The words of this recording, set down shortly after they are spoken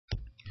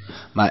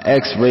My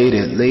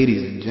X-rated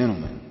ladies and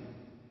gentlemen,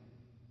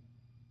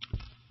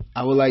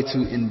 I would like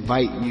to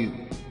invite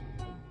you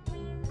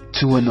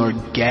to an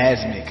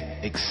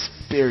orgasmic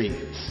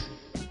experience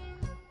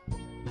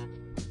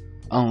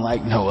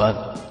unlike no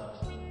other.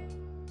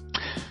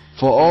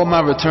 For all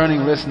my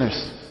returning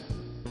listeners,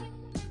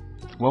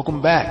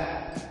 welcome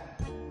back.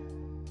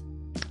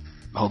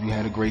 I hope you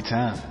had a great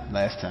time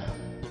last time.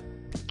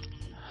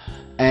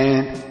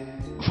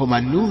 And for my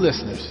new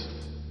listeners,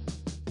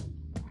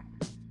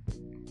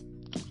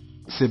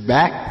 sit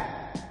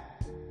back,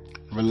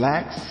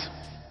 relax.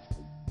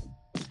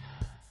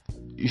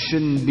 You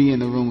shouldn't be in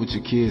the room with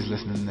your kids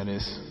listening to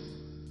this,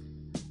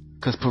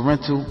 because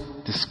parental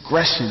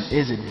discretion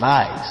is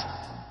advised,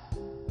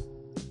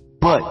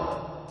 but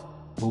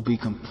will be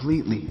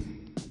completely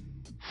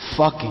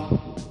fucking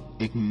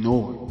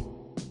ignored.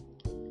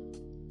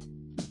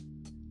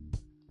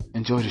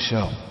 Enjoy the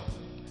show.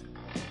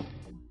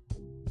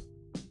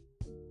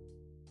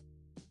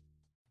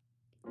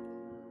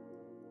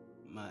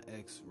 My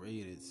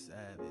X-rated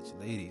savage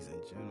ladies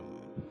and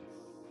gentlemen,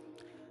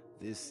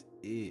 this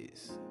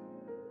is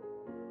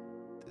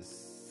the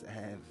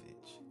Savage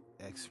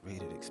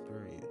X-rated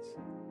experience.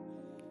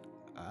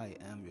 I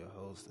am your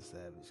host, the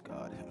Savage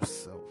God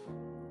himself.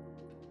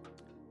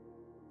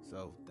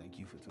 So thank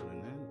you for tuning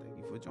in. Thank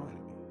you for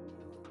joining me.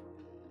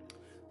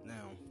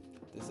 Now,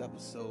 this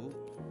episode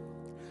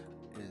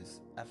is,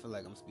 I feel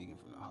like I'm speaking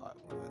from the heart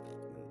for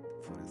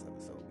this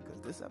episode,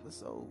 because this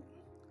episode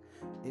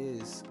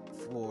is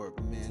for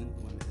men,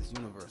 women, it's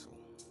universal,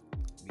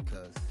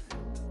 because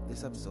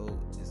this episode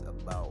is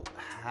about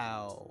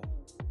how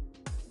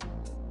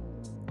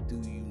do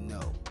you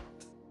know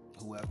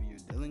whoever you're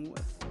dealing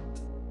with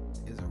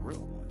is a real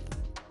one.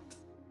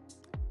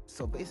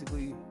 So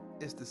basically,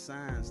 it's the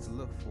signs to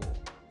look for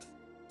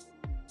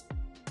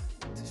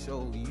to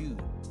show you,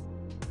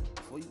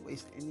 before you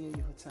waste any of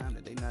your time,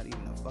 that they're not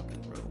even a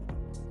fucking real one.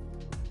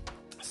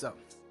 So,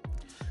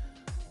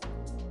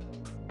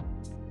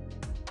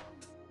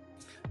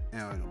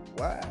 and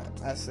why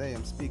I say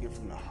I'm speaking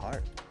from the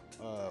heart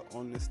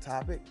on this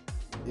topic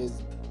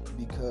is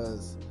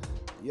because,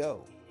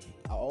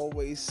 I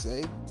always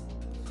say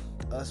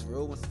us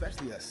real ones,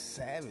 especially us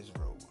savage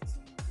real ones,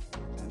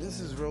 and this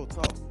is real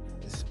talk,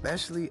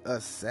 especially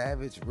us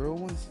savage real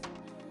ones,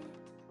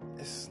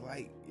 it's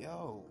like,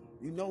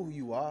 you know who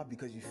you are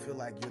because you feel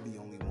like you're the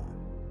only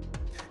one.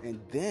 And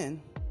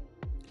then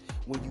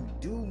when you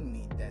do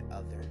meet that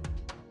other,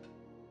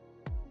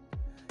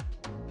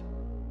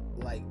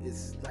 like,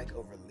 it's like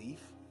a relief,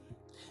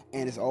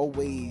 and it's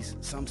always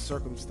some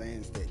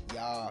circumstance that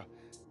y'all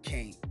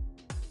can't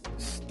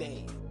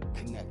stay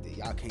connected,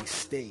 y'all can't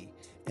stay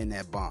in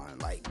that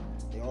bond. Like,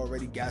 they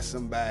already got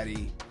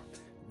somebody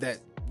that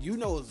you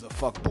know is a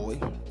fuck boy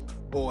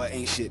or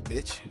ain't shit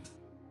bitch,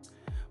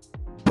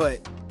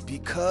 but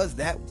because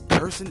that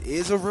person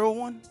is a real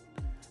one,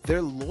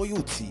 their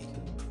loyalty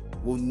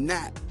will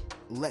not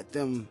let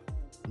them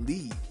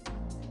leave.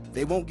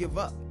 They won't give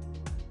up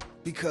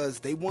because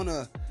they want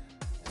to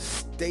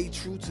stay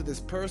true to this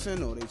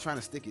person, or they're trying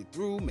to stick it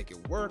through, make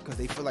it work, because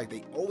they feel like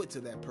they owe it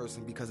to that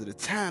person because of the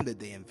time that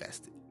they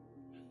invested.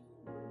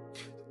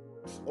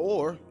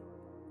 Or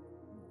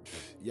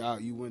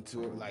you went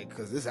to it, like,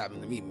 because this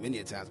happened to me many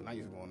a times when I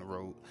used to go on the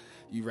road.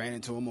 You ran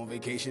into them on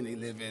vacation. They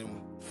live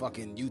in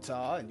fucking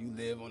Utah, and you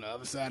live on the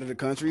other side of the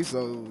country,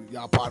 so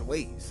y'all part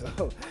ways.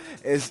 So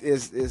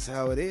it's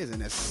how it is,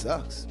 and it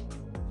sucks.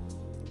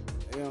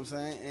 You know what I'm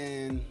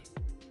saying?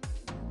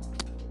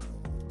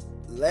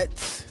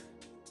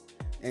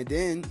 And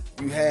then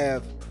you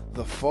have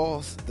the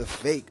false, the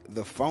fake,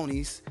 the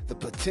phonies, the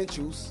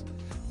potentials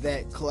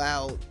that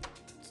cloud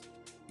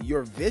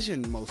your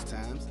vision most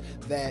times,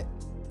 that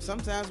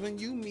sometimes when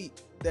you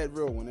meet that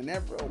real one, and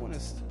that real one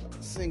is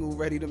single,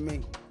 ready to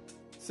mingle,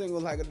 single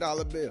like a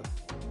dollar bill,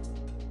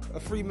 a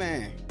free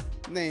man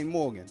named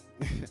Morgan,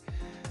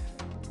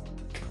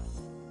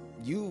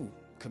 you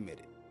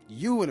committed,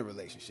 you in a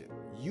relationship,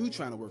 you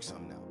trying to work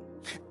something out,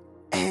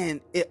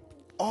 and it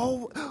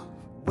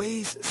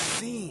always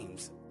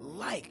seems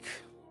like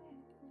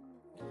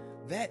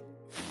that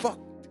fuck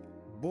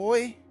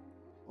boy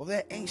or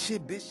that ain't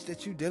shit bitch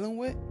that you dealing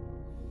with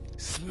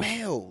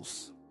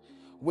smells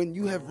when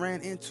you have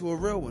ran into a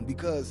real one,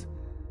 because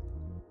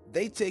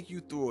they take you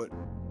through it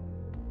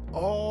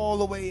all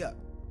the way up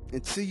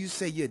until you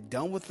say you're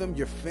done with them,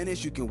 you're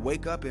finished, you can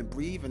wake up and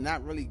breathe and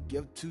not really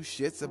give two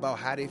shits about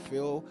how they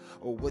feel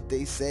or what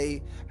they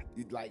say.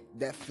 Like,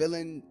 that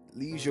feeling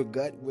leaves your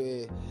gut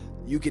where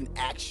you can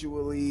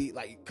actually,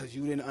 like, because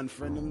you didn't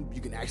unfriend them,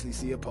 you can actually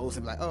see a post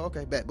and be like, oh,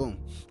 okay, bet, boom.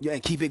 Yeah,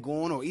 and keep it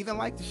going, or even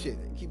like the shit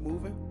and keep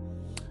moving.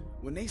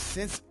 When they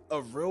sense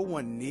a real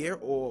one near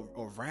or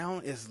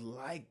around, it's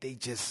like they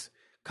just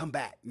come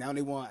back. Now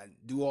they want to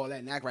do all that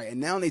and act right. And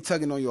now they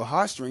tugging on your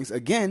heartstrings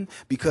again,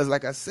 because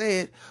like I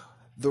said,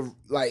 you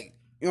know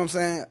what I'm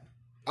saying?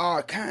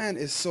 Our kind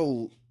is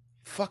so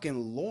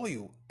fucking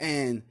loyal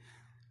and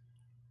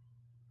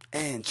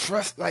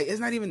trust. Like, it's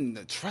not even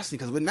the trusting,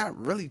 because we're not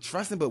really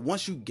trusting, but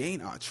once you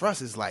gain our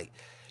trust, it's like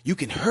you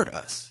can hurt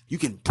us, you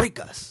can break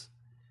us,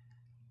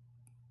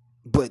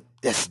 But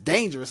that's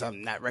dangerous.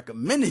 I'm not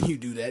recommending you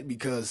do that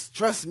because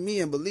trust me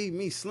and believe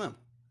me, Slim.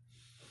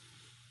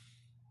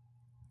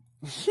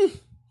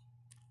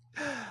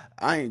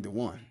 I ain't the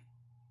one.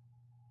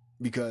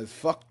 Because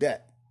fuck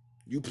that.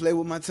 You play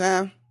with my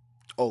time,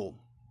 oh,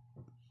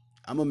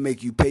 I'm gonna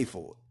make you pay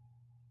for it.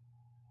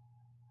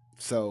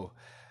 So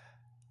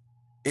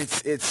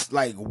it's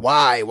like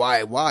why?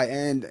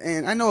 And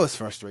I know it's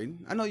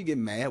frustrating. I know you get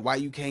mad. Why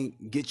you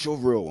can't get your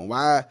real one?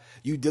 Why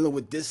you dealing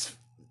with this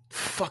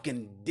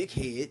fucking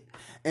dickhead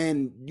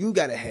and you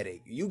got a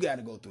headache? You got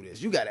to go through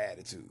this. You got an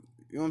attitude.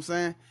 You know what I'm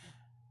saying?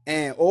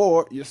 And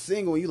or you're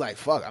single and you like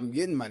fuck. I'm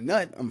getting my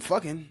nut. I'm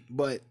fucking.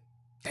 But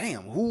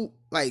damn, who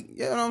like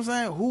you know what I'm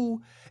saying?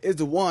 Who is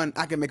the one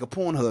I can make a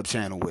Pornhub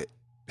channel with?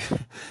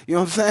 You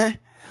know what I'm saying?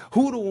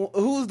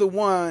 Who's the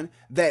one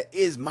that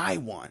is my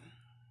one?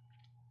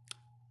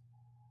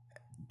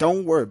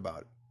 Don't worry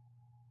about it.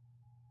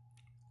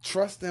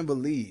 Trust and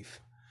believe.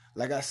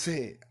 Like I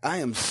said, I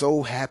am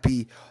so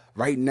happy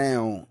right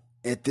now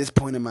at this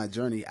point in my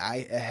journey.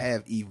 I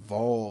have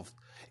evolved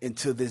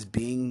into this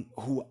being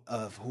who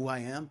I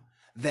am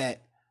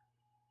that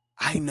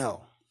I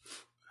know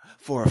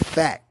for a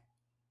fact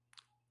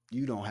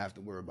you don't have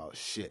to worry about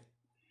shit.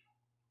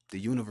 The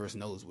universe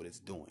knows what it's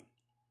doing.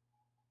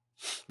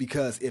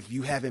 Because if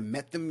you haven't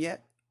met them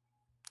yet,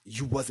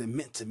 you wasn't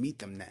meant to meet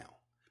them now.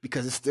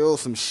 Because it's still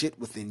some shit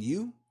within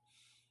you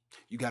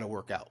got to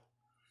work out.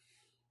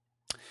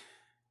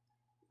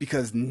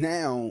 Because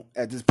now,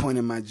 at this point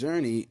in my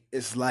journey,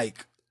 it's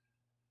like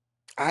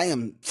I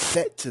am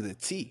set to the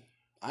T.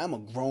 I'm a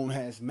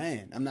grown-ass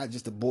man. I'm not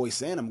just a boy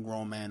saying I'm a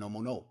grown man no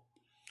more. No.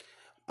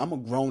 I'm a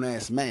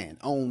grown-ass man.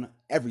 Own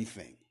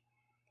everything.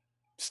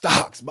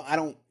 Stocks, but I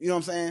don't, you know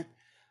what I'm saying?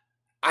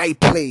 I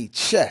play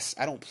chess.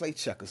 I don't play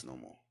checkers no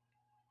more.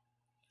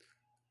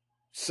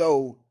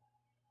 So,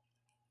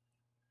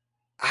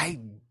 I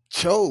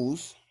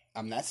chose,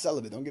 I'm not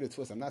celibate, don't get it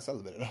twisted, I'm not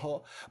celibate at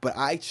all, but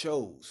I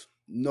chose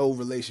no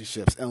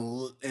relationships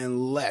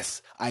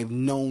unless I've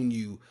known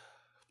you,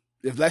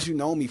 unless you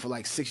know me for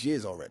like 6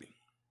 years already.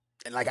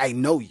 And like I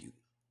know you.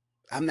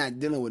 I'm not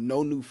dealing with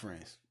no new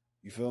friends.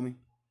 You feel me?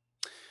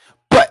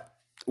 But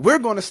we're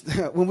going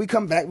to, when we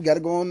come back, we got to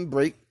go on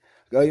break.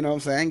 You know what I'm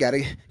saying? Got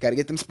to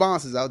get them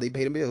sponsors out. They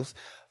pay the bills.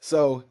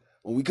 So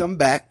when we come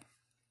back,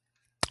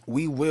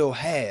 we will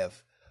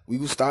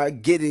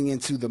start getting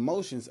into the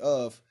motions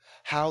of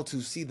how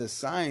to see the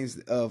signs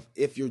of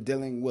if you're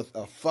dealing with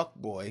a fuck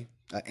boy,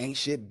 an ain't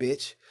shit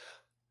bitch,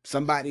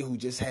 somebody who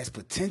just has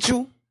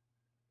potential,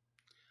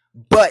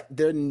 but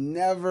they're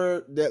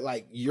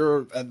like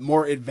you're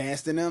more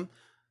advanced than them.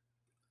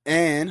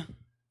 And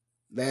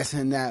last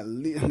but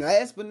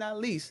not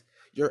least,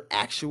 your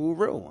actual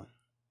real one.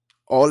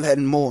 All that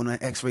and more on an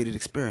X-rated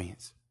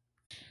experience.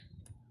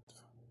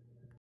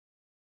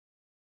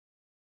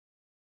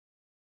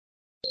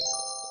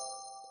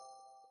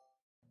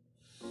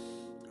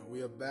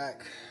 We are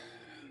back,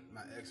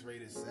 my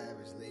X-rated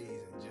savage,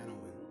 ladies and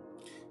gentlemen.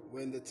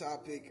 When the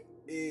topic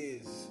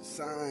is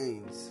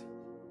signs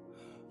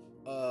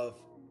of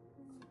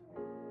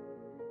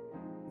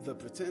the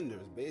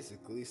pretenders,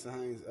 basically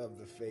signs of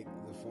the fake,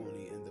 the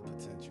phony, and the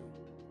potential.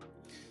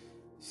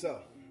 So,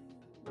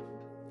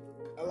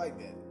 I like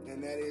that,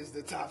 and that is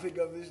the topic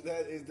of this.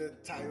 That is the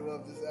title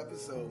of this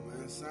episode,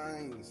 man.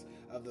 Signs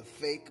of the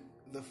fake,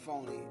 the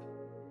phony,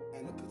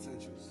 and the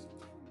potentials.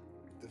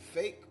 The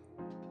fake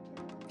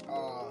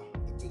are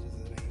the bitches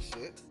that ain't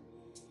shit.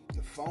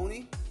 The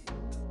phony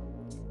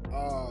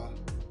are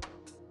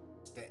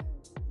that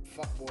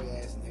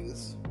fuckboy ass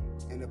niggas,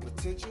 and the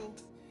potential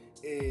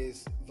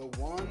is the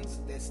ones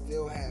that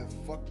still have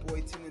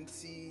fuckboy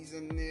tendencies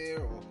in there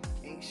or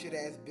ain't shit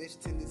ass bitch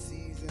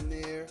tendencies in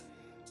there,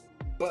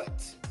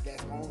 but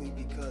that's only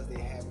because they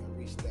haven't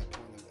reached that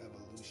point of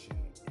evolution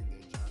in their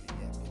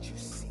journey yet. But you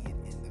see it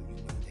in them, you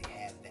know they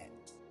have that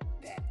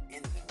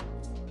in them.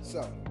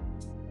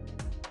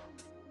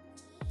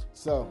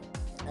 So,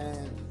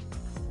 and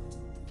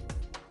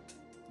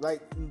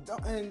like,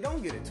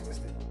 don't get it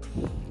twisted.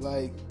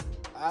 Like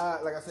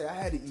I said, I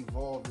had to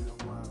evolve into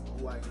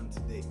who I am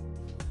today.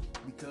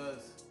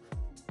 Because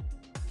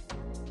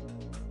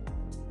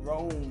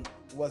Rome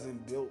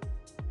wasn't built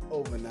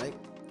overnight.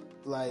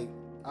 Like,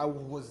 I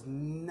was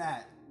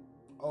not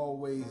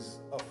always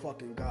a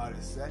fucking god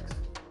of sex.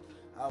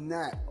 I'm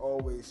not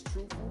always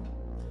truthful.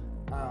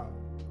 I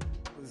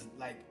was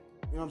like,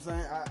 you know what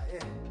I'm saying?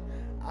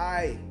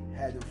 I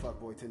had them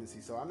fuckboy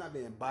tendencies, so I'm not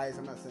being biased.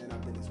 I'm not saying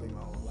I've been this way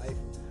my whole life.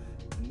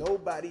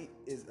 Nobody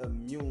is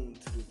immune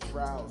to the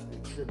trials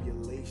and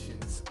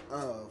tribulations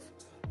of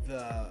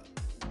the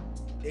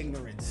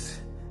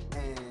ignorance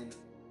and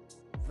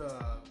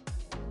the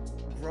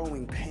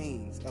growing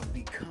pains of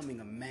becoming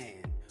a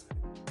man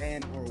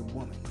and or a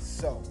woman.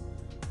 So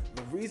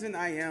the reason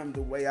I am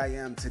the way I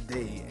am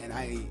today, and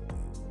I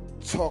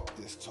talk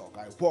this talk,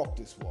 I walk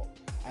this walk,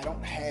 I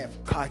don't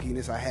have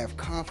cockiness, I have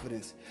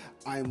confidence,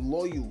 I'm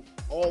loyal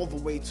all the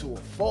way to a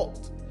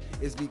fault,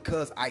 is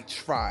because I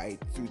tried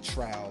through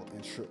trial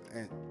and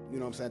you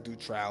know what I'm saying, through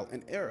trial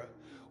and error.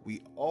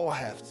 We all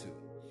have to.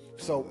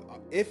 So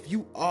if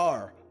you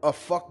are a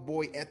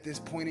fuckboy at this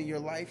point in your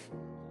life,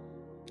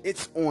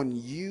 it's on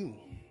you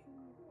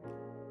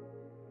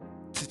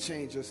to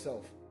change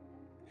yourself.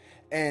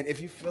 And if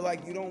you feel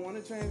like you don't want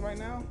to change right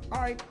now, all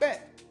right,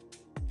 bet.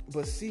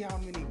 But see how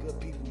many good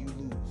people you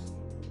lose.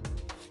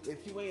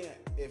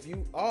 If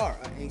you are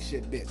an ain't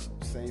shit bitch,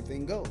 same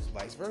thing goes,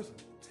 vice versa.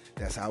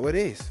 That's how it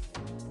is.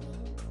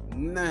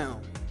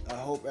 Now, I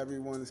hope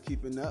everyone is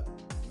keeping up,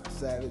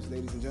 savage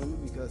ladies and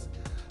gentlemen, because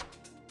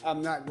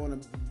I'm not going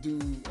to do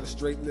a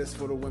straight list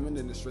for the women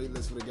and a straight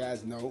list for the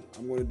guys. No,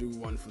 I'm going to do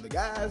one for the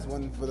guys,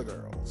 one for the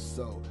girls.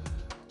 So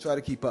try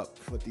to keep up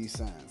with these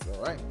signs,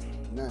 all right?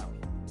 Now,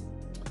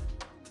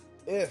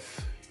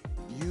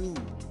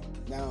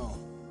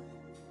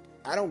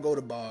 I don't go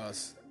to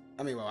bars.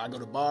 I go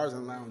to bars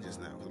and lounges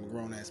now because I'm a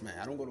grown-ass man.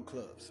 I don't go to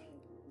clubs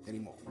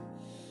anymore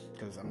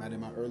because I'm not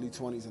in my early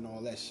 20s and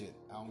all that shit.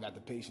 I don't got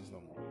the patience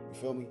no more. You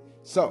feel me?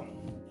 So,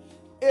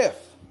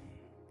 if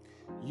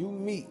you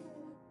meet,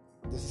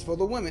 this is for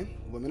the women.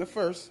 Women are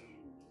first.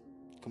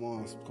 Come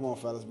on,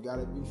 fellas. We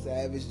gotta be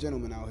savage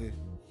gentlemen out here.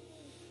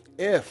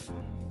 If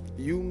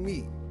you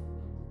meet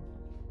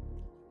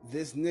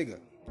this nigga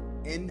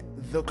in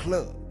the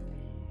club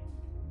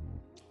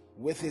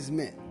with his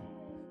men,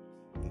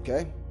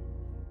 okay?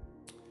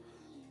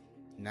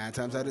 9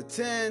 times out of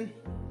 10,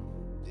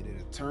 they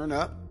didn't turn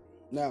up.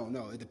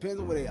 No, it depends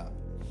on where they are.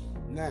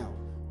 Now,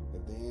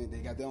 if they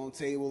got their own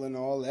table and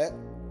all that,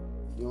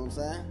 you know what I'm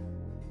saying?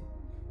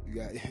 You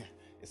got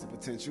it's a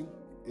potential.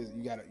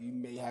 You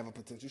may have a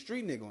potential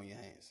street nigga on your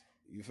hands.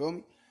 You feel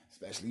me?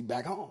 Especially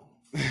back home.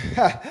 You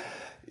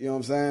know what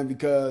I'm saying?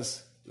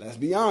 Because let's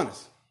be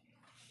honest,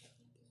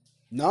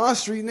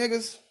 non-street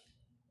niggas,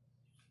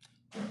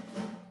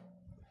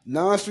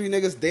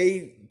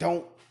 they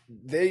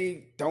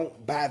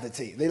don't buy the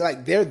table.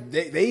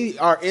 They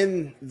are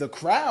in the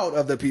crowd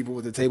of the people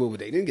with the table, but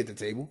they didn't get the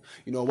table.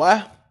 You know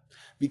why?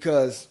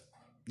 Because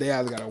they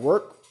either gotta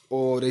work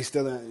or they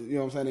still in, you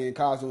know what I'm saying, they in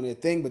college doing their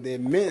thing, but they're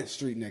men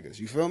street niggas.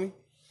 You feel me?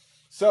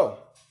 So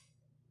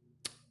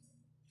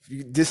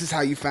this is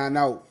how you find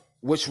out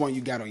which one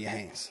you got on your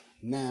hands.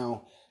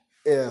 Now,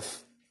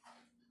 if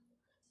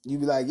you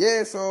be like,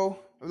 yeah, so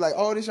like,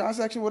 oh, this y'all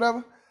section,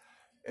 whatever.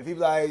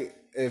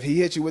 If he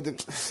hit you with the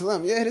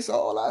Slim, yeah, this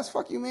all us.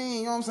 Fuck you mean?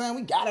 You know what I'm saying?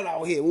 We got it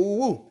out here. Woo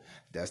woo.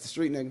 That's the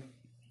street nigga.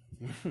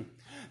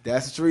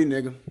 That's the street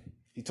nigga.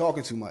 He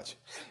talking too much.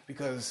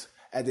 Because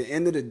at the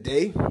end of the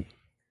day,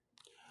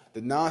 the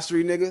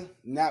non-street nigga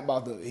not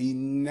about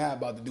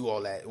to do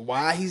all that.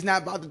 Why he's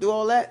not about to do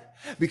all that?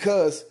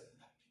 Because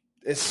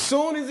as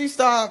soon as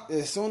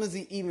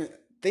he even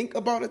think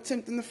about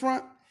attempting the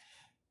front,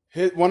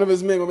 one of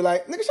his men will be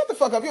like, nigga, shut the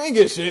fuck up. You ain't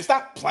get shit.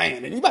 Stop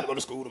playing it. You about to go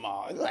to school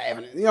tomorrow. You know what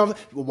I'm saying?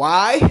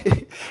 Why?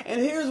 And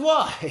here's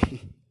why.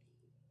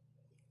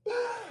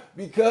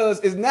 Because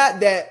it's not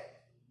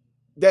that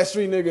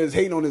street nigga is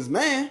hating on his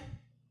man.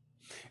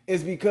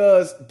 It's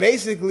because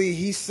basically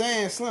he's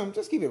saying, Slim,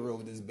 just keep it real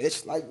with this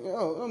bitch. Like,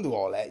 don't do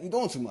all that. You're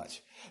doing too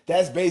much.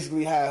 That's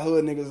basically how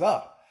hood niggas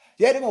are.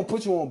 Yeah, they're going to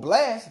put you on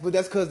blast, but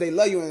that's because they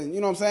love you and,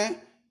 you know what I'm saying?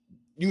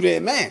 You their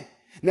man.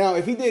 Now,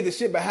 if he did the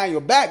shit behind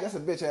your back, that's a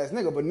bitch ass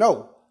nigga. But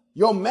no,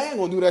 your man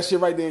gonna do that shit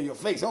right there in your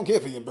face. I don't care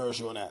if he embarrass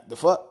you on that. The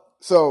fuck?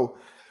 So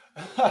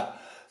the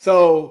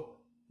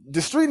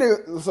street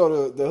nigga,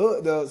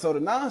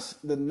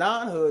 the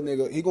non-hood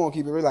nigga, he gonna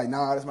keep it real. Like,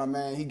 nah, that's my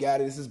man. He got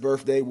it. It's his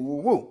birthday. Woo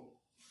woo woo.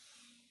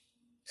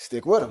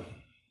 Stick with him.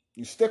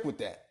 You stick with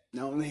that.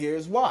 Now,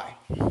 here's why.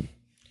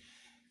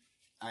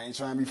 I ain't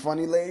trying to be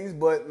funny, ladies,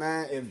 but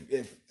man,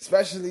 if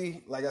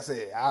especially like I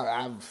said,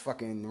 I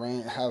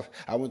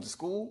went to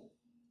school.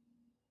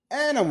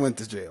 And I went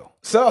to jail.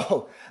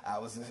 So I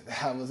was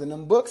in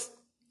them books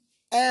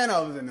and I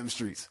was in them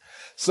streets.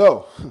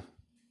 So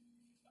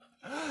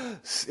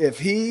if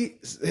he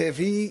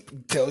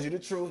tells you the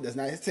truth, that's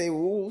not his table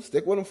rules,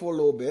 stick with him for a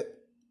little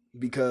bit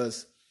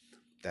because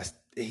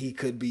he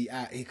could be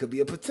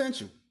a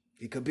potential.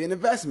 He could be an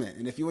investment.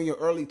 And if you're in your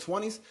early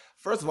 20s,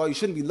 first of all, you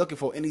shouldn't be looking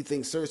for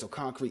anything serious or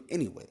concrete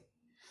anyway.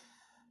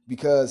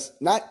 Because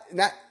not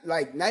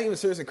even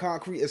serious and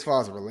concrete as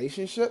far as a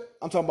relationship.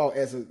 I'm talking about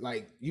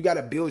you got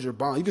to build your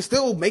bond. You can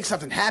still make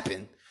something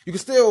happen. You can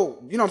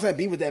still, you know what I'm saying,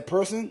 be with that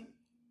person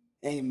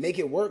and make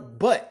it work.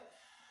 But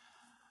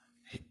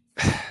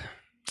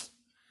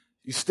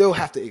you still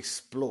have to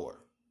explore.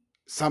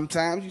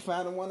 Sometimes you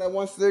find the one that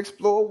wants to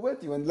explore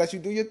with you and let you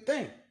do your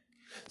thing.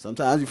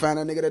 Sometimes you find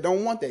a nigga that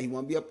don't want that. He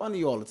want to be up under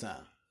you all the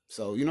time.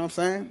 So, you know what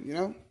I'm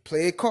saying?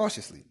 Play it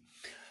cautiously.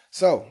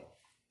 So,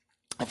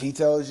 if he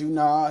tells you,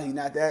 nah, he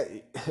not that,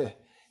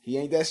 he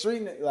ain't that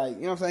street, like,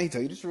 you know what I'm saying? He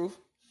tell you the truth.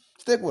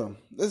 Stick with him.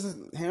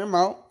 Hear him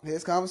out. Hear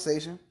his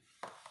conversation.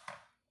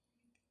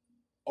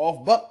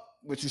 Off buck,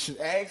 what you should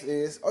ask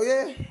is, oh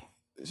yeah.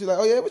 She's like,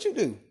 oh yeah, what you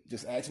do?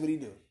 Just ask what he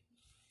do.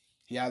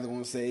 He either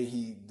gonna say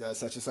he does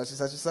such and such and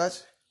such and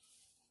such,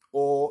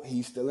 or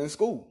he's still in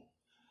school.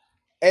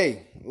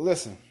 Hey,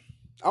 listen,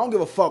 I don't give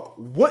a fuck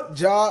what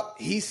job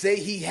he say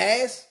he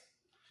has.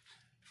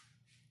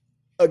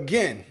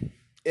 Again,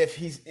 if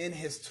he's in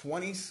his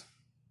 20s,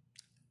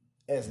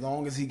 as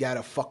long as he got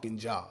a fucking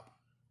job.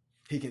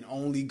 He can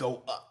only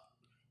go up.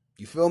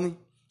 You feel me?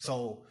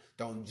 So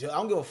I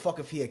don't give a fuck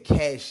if he a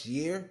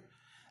cashier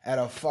at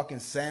a fucking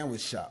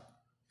sandwich shop.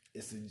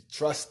 It's a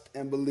trust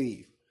and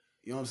believe.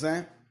 You know what I'm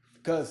saying?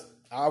 Because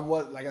I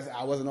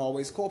wasn't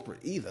always corporate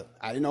either.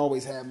 I didn't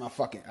always have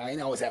I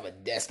didn't always have a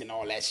desk and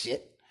all that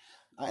shit.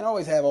 I didn't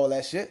always have all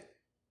that shit.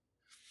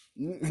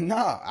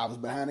 Nah, I was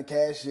behind the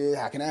cashier.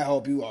 How can I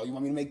help you? Oh, you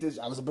want me to make this?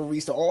 I was a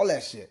barista, all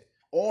that shit.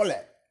 All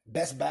that.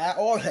 Best Buy,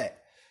 all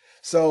that.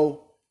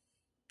 So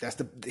that's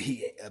the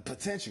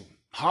potential.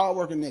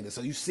 Hardworking nigga.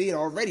 So you see it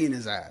already in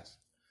his eyes.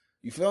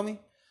 You feel me?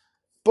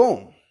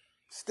 Boom.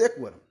 Stick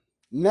with him.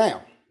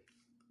 Now,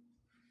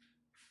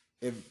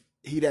 if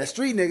he that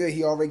street nigga,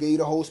 he already gave you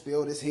the whole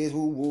spiel. This his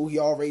woo. He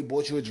already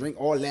bought you a drink,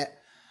 all that.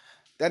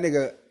 That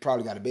nigga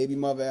probably got a baby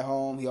mother at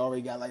home. He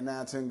already got like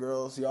 9, 10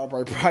 girls. He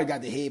probably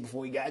got the head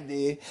before he got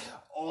there.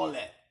 All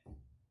that.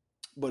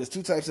 But it's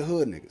two types of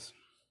hood niggas.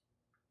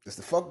 It's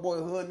the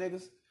fuckboy hood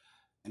niggas.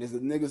 And it's the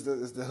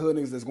hood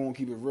niggas that's going to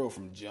keep it real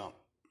from jump.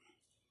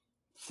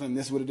 Slim,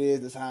 this is what it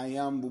is. This is how I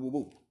am. Boo, boo,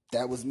 boo.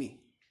 That was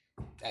me.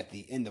 At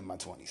the end of my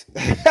 20s.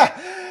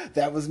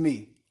 That was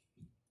me.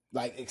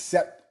 Like,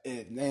 accept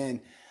it.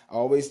 Man, I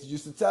always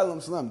used to tell them,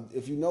 Slim,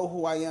 if you know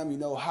who I am, you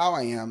know how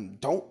I am.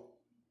 Don't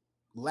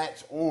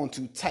latch on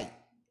too tight.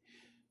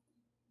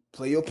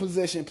 Play your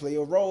position, play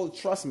your role.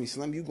 Trust me,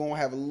 Slim, you're going to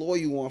have a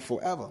loyal one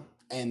forever.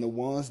 And the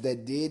ones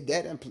that did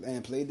that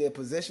and played their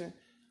position,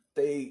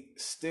 they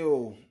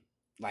still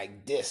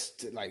like this,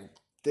 like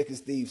thick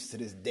as thieves to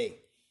this day.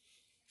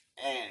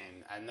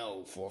 And I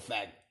know for a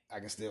fact I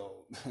can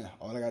still,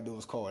 all I got to do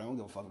is call. I don't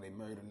give a fuck if they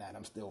married or not.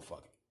 I'm still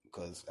fucking.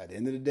 Because at the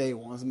end of the day,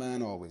 once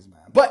man, always man.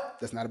 But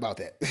that's not about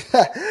that.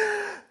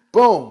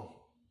 Boom.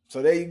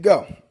 So there you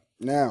go.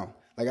 Now,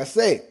 like I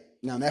said,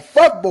 that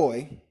fuck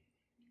boy,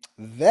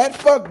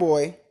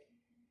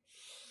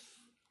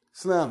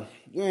 Slim,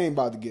 you ain't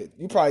about to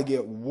you probably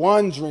get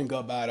one drink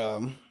up out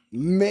of him,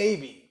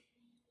 maybe.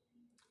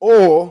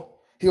 Or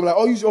he'll be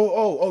like, you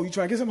trying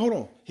to get something? Hold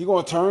on. He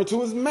gonna turn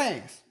to his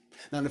mans.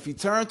 Now, if he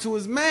turn to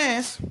his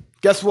mans,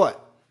 guess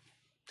what?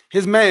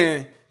 His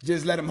man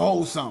just let him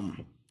hold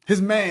something.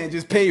 His man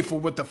just paid for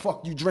what the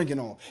fuck you drinking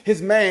on.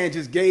 His man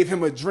just gave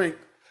him a drink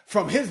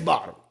from his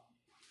bottle.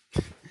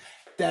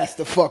 That's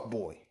the fuck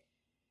boy.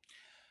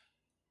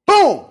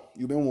 Boom!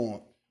 You've been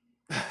warned.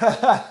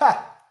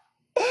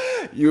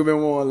 You've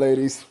been warned,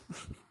 ladies.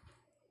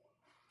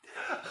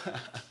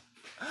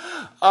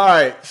 All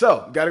right,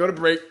 so gotta go to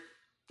break.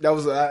 That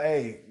was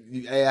hey,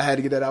 I had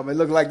to get that out. It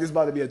looked like this is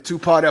about to be a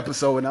 2-part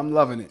episode, and I'm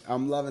loving it.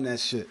 I'm loving that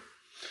shit.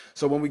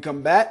 So when we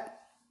come back,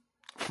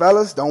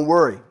 fellas, don't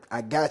worry.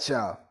 I got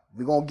y'all.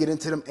 We're gonna get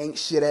into them ain't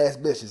shit ass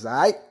bitches, all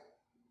right?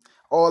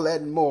 All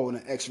that and more in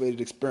an X-rated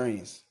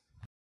experience.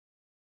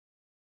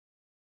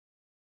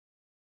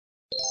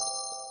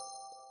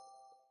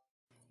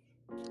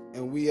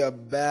 And we are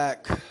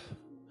back,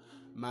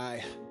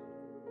 my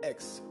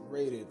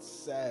X-rated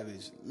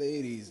savage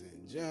ladies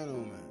and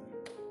gentlemen.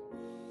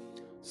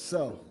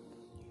 So,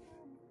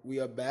 we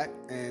are back,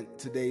 and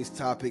today's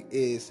topic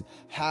is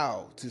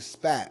how to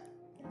spat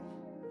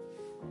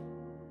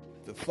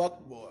the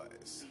fuck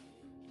boys,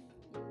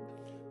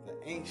 the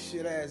ain't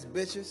shit ass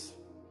bitches,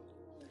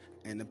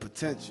 and the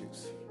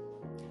potentials.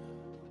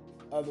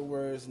 Other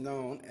words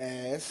known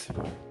as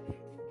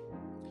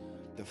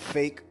the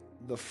fake,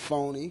 the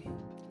phony,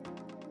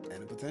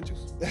 and the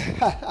potentials.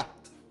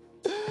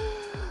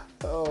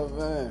 Oh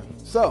man.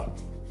 So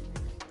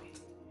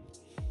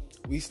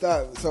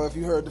if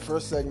you heard the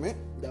first segment,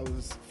 that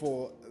was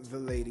for the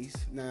ladies.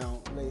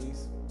 Now,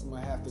 ladies, I'm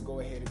gonna have to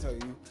go ahead and tell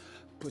you,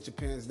 put your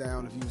pens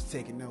down if you was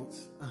taking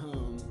notes.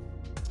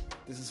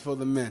 This is for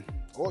the men.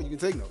 Or you can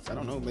take notes. I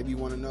don't know. Maybe you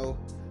want to know,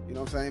 you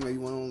know what I'm saying? Maybe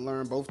you want to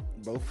learn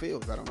both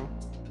fields. I don't know.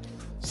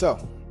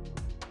 So,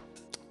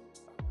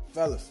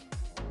 fellas,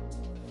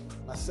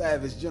 my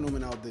savage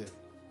gentlemen out there.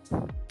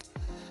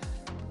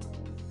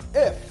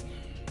 If,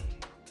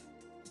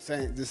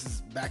 saying this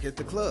is back at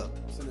the club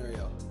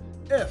scenario,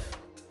 if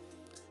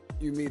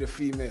you meet a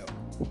female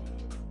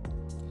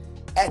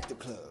at the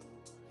club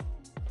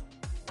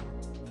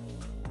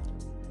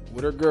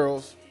with her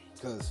girls,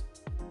 because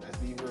let's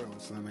be real,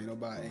 Slim,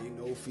 ain't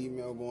no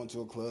female going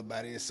to a club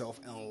by themselves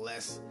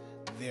unless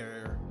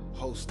they're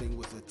hosting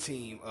with a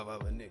team of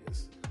other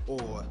niggas,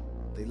 or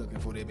they looking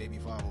for their baby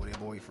father or their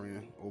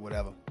boyfriend or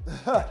whatever.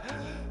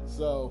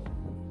 So,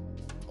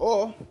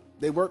 or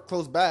they work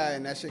close by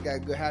and that shit got a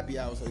good happy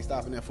hour, so they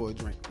stopping there for a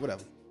drink,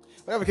 whatever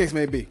the case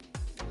may be.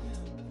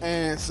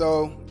 And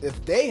so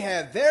if they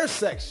have their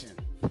section,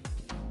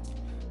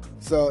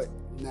 so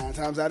 9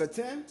 times out of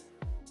 10,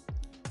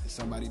 it's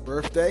somebody's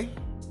birthday,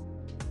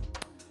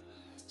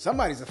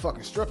 somebody's a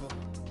fucking stripper,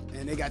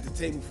 and they got the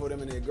table for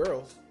them and their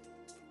girls.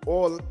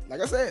 Or,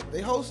 like I said,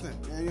 they hosting,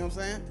 you know what I'm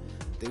saying?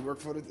 They work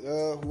for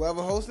the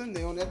whoever hosting,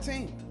 they on that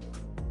team.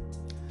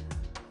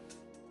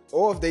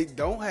 Or if they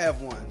don't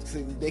have one, so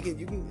if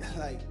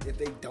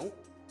they don't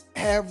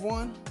have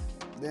one,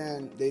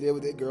 then they there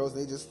with their girls,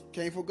 they just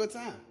came for a good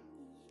time.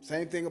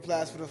 Same thing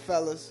applies for the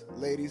fellas,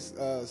 ladies.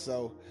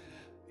 So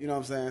You know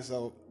what I'm saying?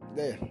 So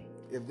there.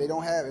 If they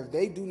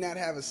do not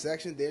have a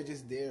section, they're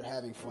just there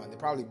having fun. They're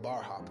probably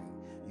bar hopping.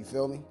 You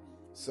feel me?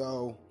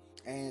 So,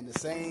 and the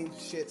same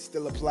shit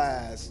still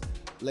applies,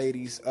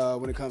 ladies,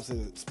 when it comes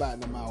to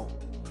spotting them out.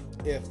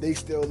 If they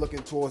still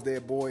looking towards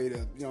their boy to, you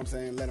know what I'm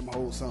saying, let them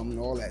hold something and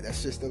all that, that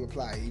shit still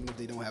apply even if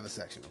they don't have a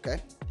section,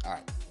 okay? All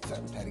right, so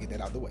I had to get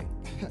that out the way.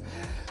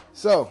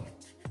 So,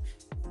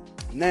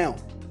 now,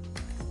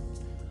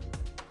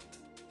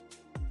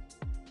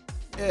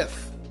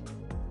 if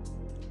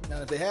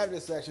they have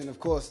this section,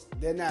 of course,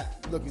 they're not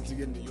looking to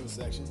get into your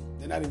section.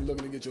 They're not even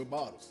looking to get your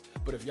bottles.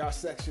 But if y'all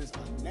sections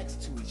are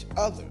next to each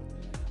other,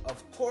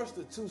 of course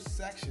the two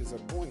sections are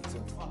going to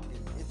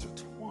fucking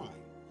intertwine.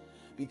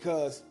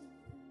 Because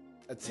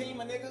a team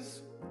of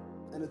niggas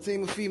and a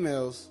team of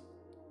females,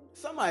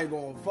 somebody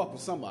gonna fuck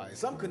with somebody.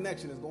 Some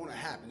connection is gonna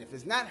happen. If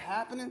it's not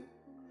happening,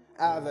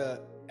 either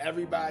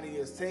everybody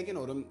is taken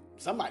or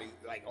somebody,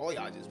 like, all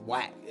y'all just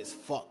whack as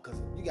fuck. Because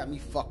you got me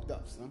fucked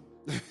up, son.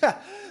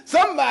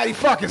 Somebody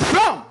fucking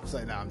some.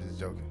 Say, nah, I'm just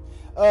joking.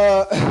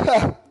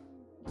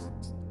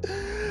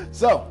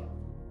 So,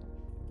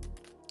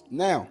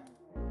 now,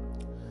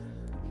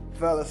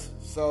 fellas,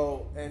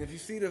 and if you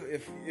see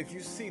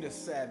the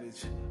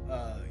savage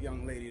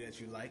young lady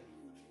that you like,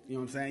 you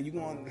know what I'm saying, you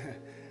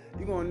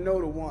gonna know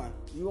the one.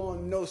 You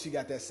gonna know she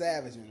got that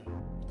savage in her.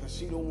 Because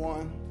she the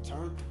one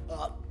turned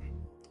up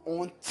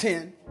on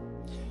 10.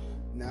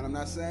 Now, I'm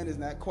not saying there's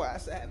not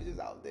quiet savages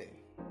out there.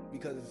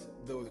 Because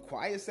the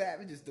quiet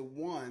savage is the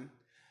one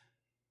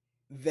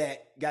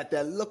that got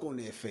that look on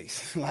their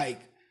face. Like,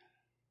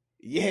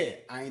 yeah,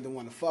 I ain't the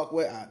one to fuck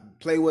with, I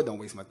play with, don't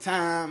waste my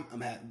time.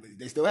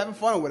 They still having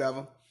fun or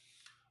whatever.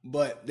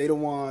 But they the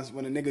ones,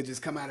 when a nigga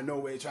just come out of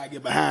nowhere, try to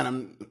get behind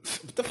them,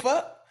 what the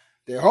fuck?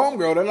 They're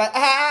homegirl, they're like,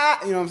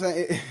 you know what I'm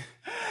saying?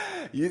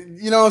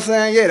 You know what I'm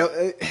saying? Yeah,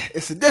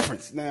 it's a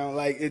difference. Now,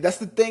 like, that's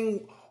the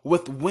thing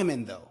with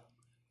women, though.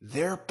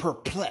 They're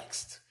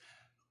perplexed.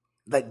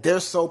 Like, they're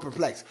so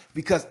perplexed.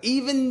 Because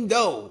even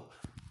though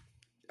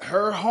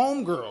her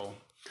homegirl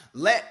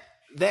let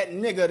that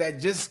nigga that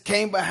just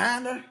came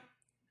behind her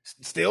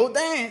still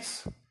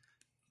dance,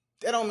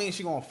 that don't mean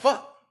she gonna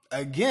fuck.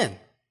 Again,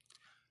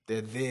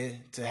 they're there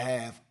to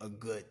have a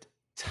good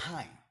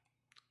time.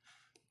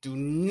 Do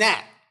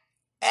not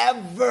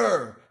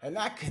ever, and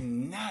I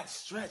cannot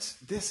stress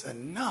this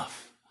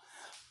enough,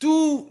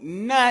 do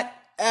not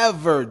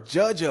ever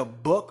judge a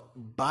book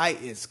by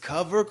its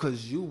cover,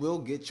 because you will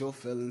get your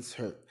feelings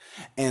hurt.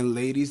 And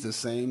ladies, the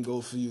same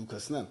goes for you.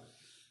 Because now,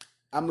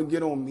 I'm going to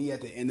get on me at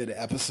the end of the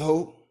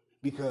episode,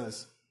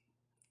 because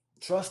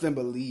trust and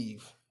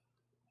believe,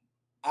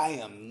 I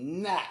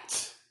am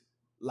not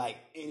like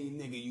any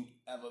nigga you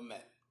ever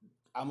met.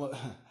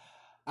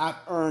 I've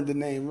earned the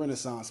name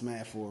Renaissance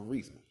Man for a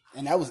reason.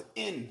 And that was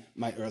in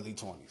my early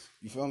 20s.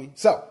 You feel me?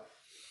 So,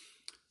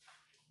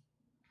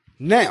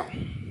 now,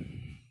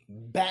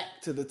 back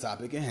to the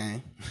topic at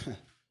hand.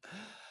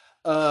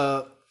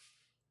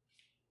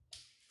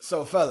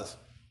 So, fellas,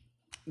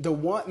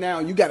 now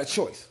you got a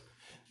choice.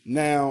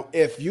 Now,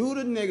 if you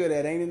the nigga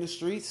that ain't in the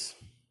streets,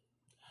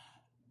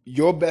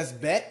 your best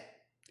bet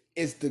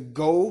is to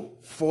go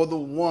for the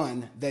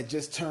one that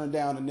just turned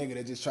down a nigga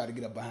that just tried to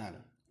get up behind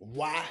him.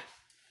 Why?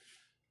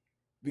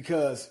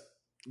 Because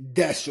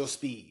that's your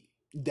speed,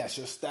 that's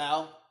your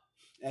style,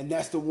 and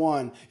that's the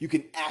one you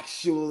can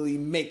actually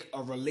make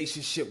a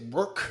relationship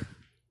work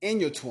in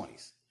your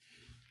 20s.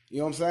 You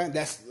know what I'm saying?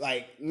 That's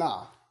like,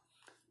 nah.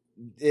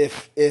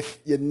 If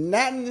you're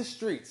not in the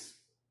streets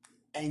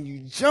and you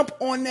jump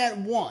on that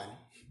one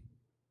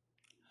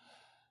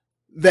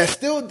that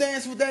still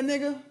dance with that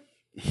nigga,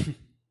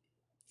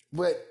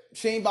 but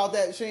she ain't about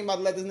that. She ain't about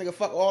to let this nigga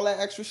fuck all that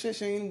extra shit.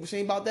 She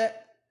ain't about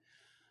that.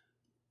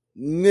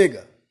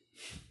 Nigga.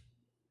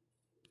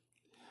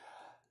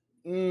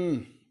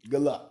 Good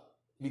luck.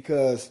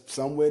 Because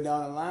somewhere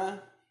down the line,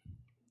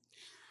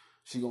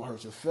 she gonna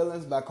hurt your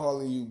feelings by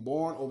calling you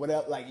born or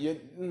whatever. Like, you're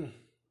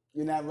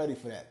not ready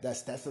for that.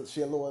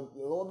 She a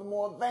little bit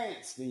more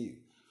advanced than you.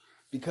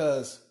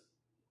 Because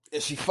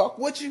if she fuck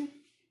with you,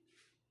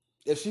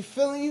 if she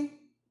feeling you,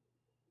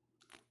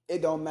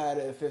 it don't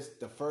matter if it's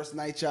the first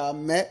night y'all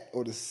met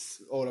or the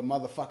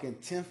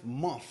motherfucking 10th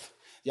month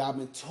y'all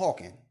been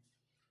talking.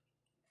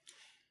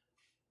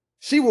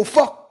 She will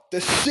fuck the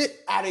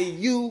shit out of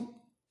you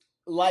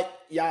like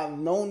y'all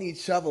known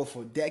each other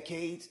for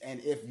decades, and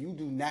if you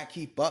do not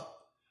keep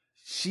up,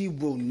 she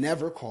will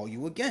never call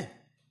you again.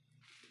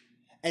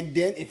 And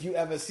then if you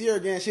ever see her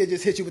again, she'll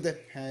just hit you with the,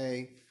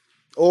 hey.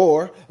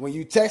 Or when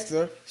you text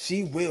her,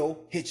 she will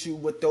hit you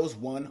with those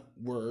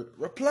one-word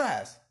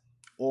replies.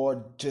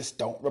 Or just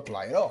don't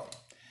reply at all.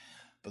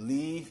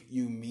 Believe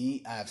you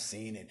me, I've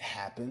seen it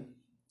happen.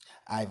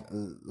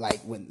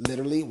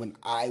 When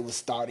I was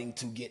starting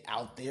to get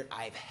out there,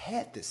 I've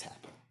had this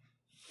happen.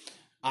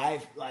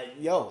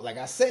 Like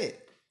I said,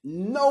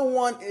 no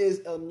one is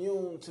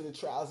immune to the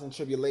trials and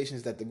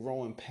tribulations that the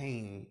growing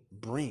pain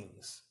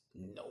brings.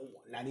 No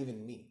one, not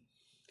even me.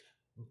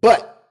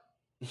 But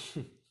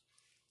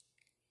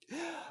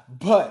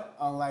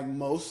unlike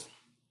most,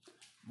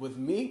 with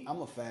me,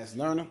 I'm a fast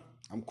learner.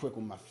 I'm quick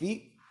on my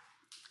feet.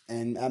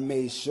 And I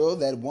made sure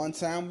that one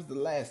time was the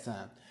last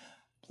time.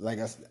 Like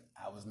I said,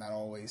 I was not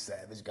always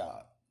savage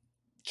God.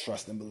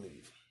 Trust and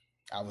believe.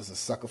 I was a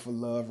sucker for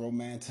love,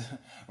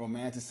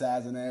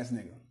 romanticizing ass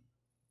nigga.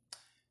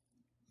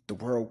 The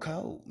world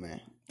cold, man.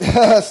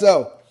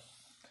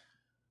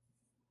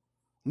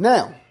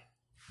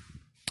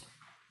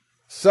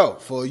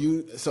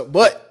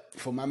 But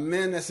for my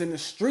men that's in the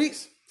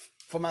streets,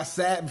 for my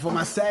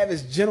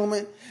savage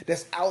gentlemen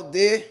that's out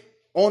there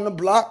on the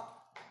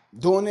block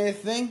doing their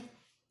thing,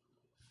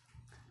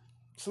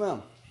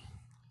 Slim,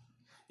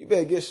 you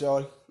better get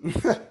shorty.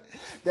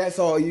 That's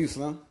all you,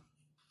 Slim.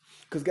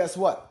 Because guess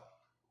what?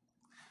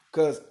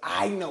 Because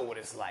I know what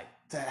it's like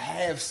to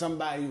have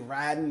somebody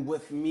riding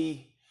with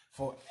me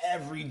for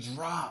every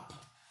drop.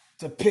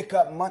 To pick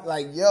up money,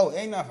 like, yo,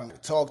 ain't nothing to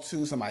talk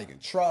to, somebody you can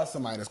trust,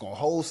 somebody that's going to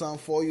hold something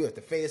for you. If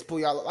the feds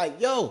pull y'all,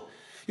 like, yo,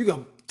 you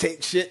can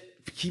take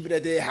shit, keep it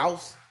at their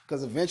house.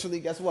 Because eventually,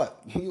 guess what?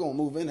 You going to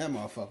move in that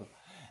motherfucker.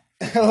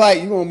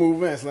 Like, you going to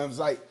move in. Slim. It's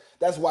like,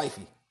 that's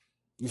wifey.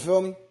 You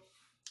feel me?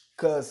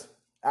 Because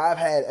I've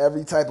had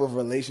every type of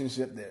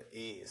relationship there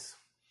is.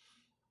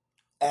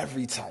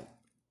 Every type.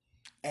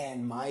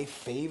 And my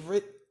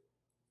favorite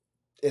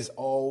is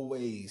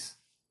always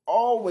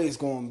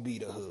going to be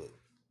the hood.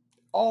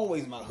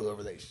 Always my hood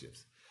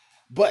relationships.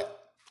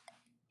 But,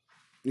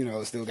 you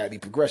know, it still got to be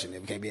progression. We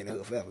can't be in the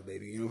hood forever,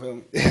 baby. You know what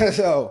I mean?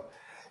 So,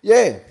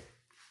 yeah.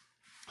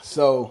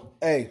 So,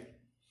 hey,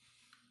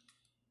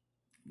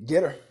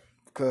 get her.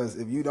 Because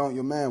if you don't,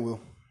 your man will.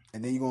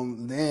 And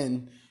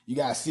then you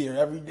got to see her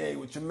every day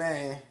with your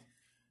man.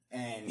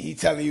 And he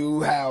telling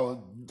you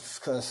how,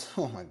 because,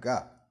 oh my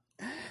God.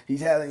 He's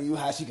telling you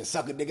how she can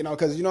suck a dick and all.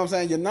 Because, you know what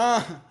I'm saying?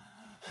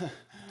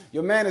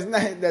 Your man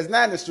that's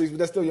not in the streets, but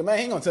that's still your man.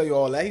 He ain't gonna tell you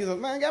all that. He's like,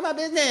 man, got my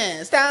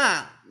business.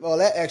 Stop. All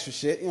that extra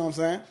shit. You know what I'm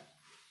saying?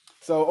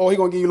 So, he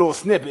gonna give you little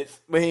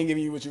snippets, but he ain't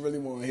giving you what you really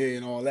want to hear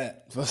and all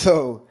that.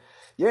 So,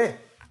 yeah.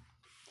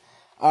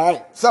 All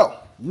right. So,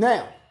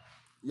 now,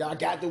 y'all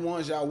got the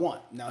ones y'all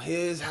want. Now,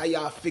 here's how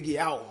y'all figure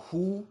out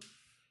who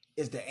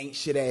is the ain't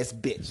shit ass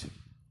bitch.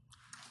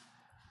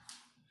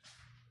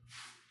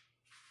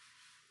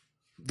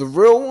 The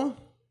real one,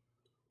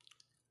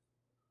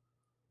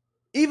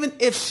 even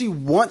if she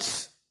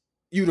wants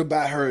you to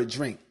buy her a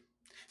drink,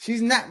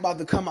 she's not about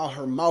to come out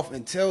her mouth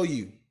and tell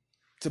you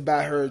to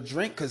buy her a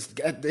drink, because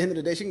at the end of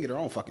the day, she can get her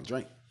own fucking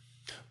drink.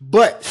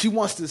 But she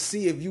wants to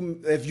see if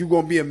you're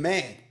going to be a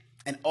man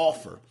and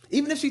offer,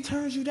 even if she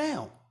turns you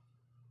down.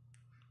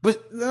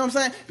 But you know what I'm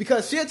saying?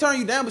 Because she'll turn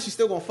you down, but she's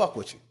still going to fuck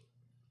with you.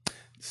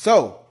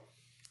 So,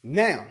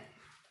 now,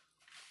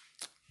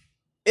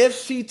 if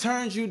she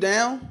turns you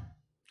down,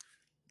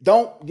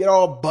 don't get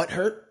all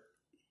butthurt.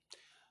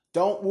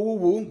 Don't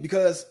woo-woo,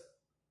 because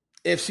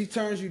if she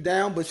turns you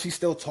down, but she's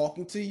still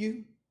talking to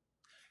you,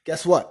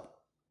 guess what?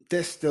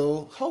 There's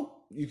still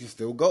hope. You can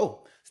still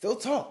go. Still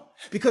talk.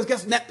 Because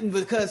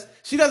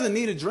she doesn't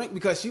need a drink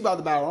because she about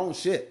to buy her own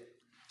shit.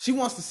 She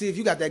wants to see if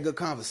you got that good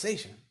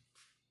conversation.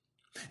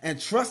 And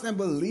trust and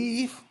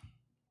believe,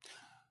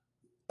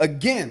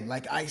 again,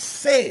 like I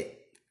said,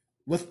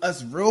 with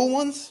us real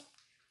ones,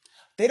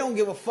 they don't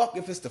give a fuck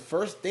if it's the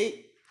first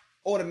date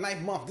or the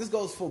 9th month. This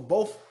goes for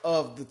both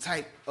of the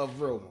type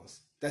of real ones.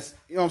 That's,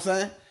 you know what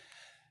I'm saying?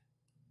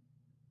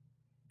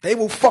 They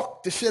will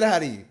fuck the shit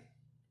out of you.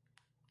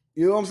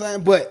 You know what I'm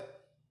saying?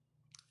 But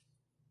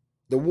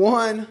the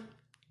one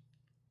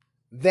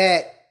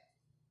that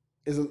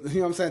is, you know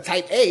what I'm saying,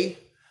 type A,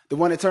 the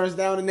one that turns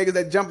down the niggas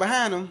that jump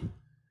behind them,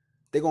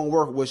 they're going to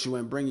work with you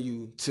and bring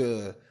you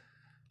to,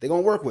 they're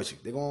going to work with you.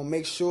 They're going to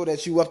make sure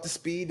that you up to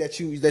speed, that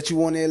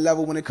you on their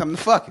level when it comes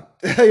to fucking.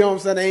 You know what I'm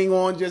saying? They ain't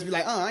going to just be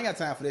like, I ain't got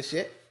time for this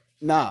shit.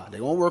 Nah, they're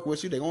going to work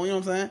with you. They're going, you know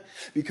what I'm saying?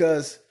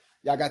 Because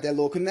y'all got that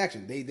little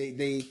connection. They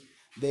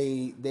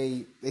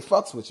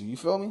fucks with you. You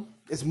feel me?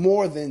 It's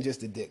more than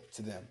just a dick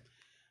to them.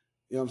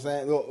 You know what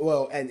I'm saying?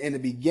 Well, and in the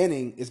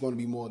beginning, it's going to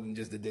be more than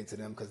just a dick to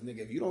them. Because, nigga,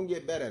 if you don't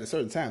get better at a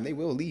certain time, they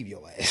will leave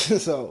your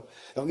ass. So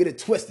don't get it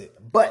twisted.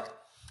 But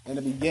in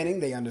the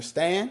beginning, they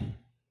understand.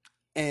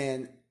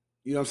 And,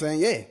 you know what I'm saying?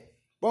 Yeah.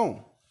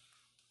 Boom.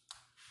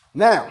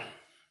 Now,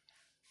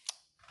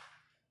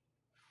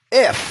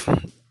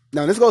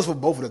 now this goes for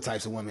both of the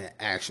types of women,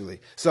 actually.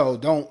 So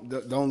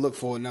don't look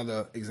for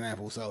another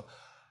example. So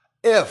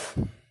if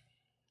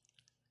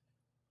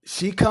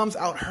she comes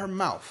out her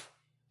mouth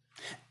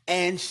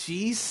and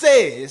she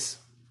says,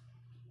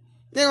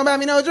 "You ain't gonna buy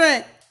me no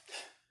drink."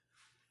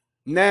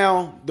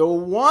 Now, the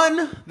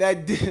one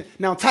that did,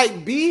 now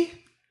type B,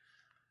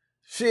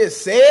 she has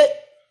said,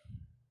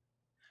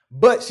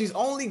 but she's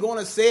only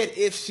gonna say it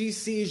if she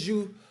sees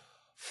you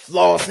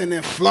flossing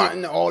and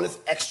flaunting all this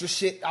extra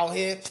shit out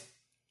here.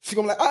 She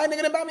gonna be like, "All right,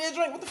 nigga, buy me a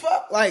drink. What the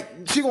fuck?"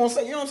 Like, she gonna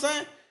say, you know what I'm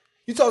saying?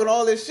 You talking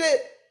all this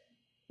shit.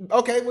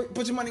 Okay,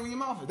 put your money where your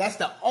mouth is. That's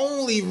the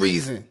only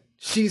reason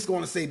she's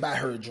gonna say buy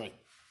her a drink.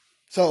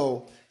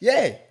 So,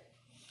 yeah.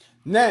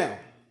 Now,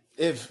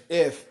 if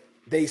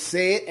they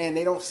say it and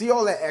they don't see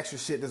all that extra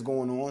shit that's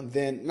going on,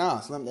 then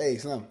nah, Slim, hey,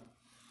 Slim,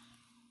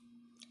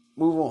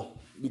 move on.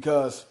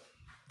 Because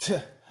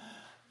those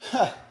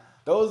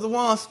are the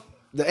ones,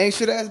 the ain't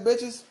shit ass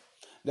bitches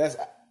that's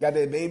got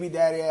their baby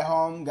daddy at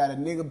home, got a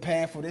nigga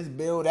paying for this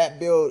bill, that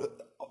bill.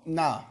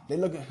 Nah, they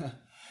looking,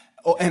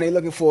 and they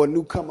looking for a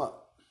new come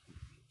up.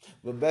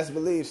 But best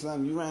believe,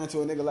 son, you ran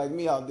into a nigga like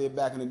me out there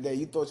back in the day.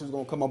 You thought you was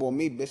gonna come up on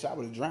me, bitch. I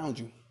would have drowned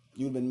you.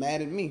 You'd been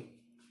mad at me.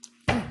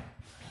 All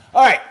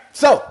right,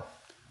 so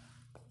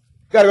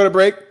gotta go to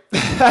break.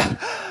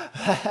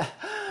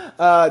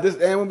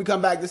 And when we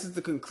come back, this is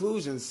the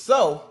conclusion.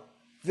 So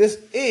this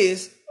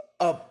is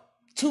a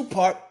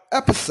 2-part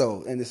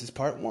episode, and this is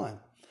part 1.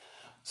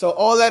 So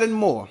all that and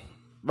more,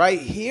 right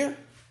here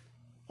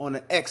on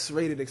the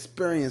X-Rated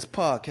Experience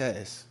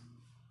podcast.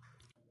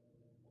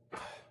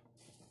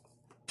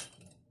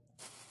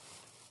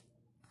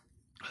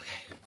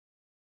 Okay.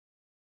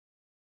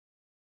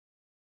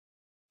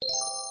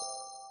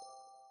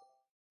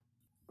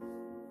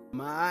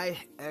 My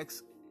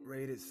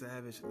X-Rated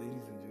Savage,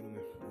 ladies and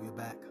gentlemen, we're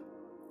back.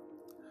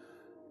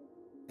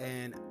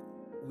 And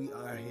we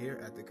are here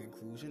at the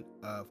conclusion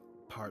of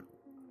part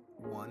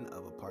 1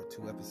 of a part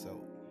 2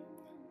 episode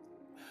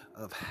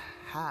of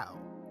how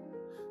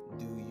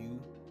do you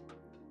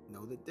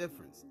know the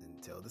difference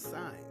and tell the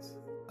signs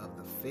of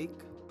the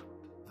fake,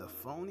 the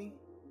phony,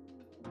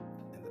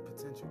 and the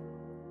potential.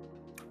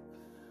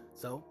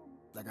 So,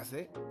 like I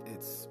said,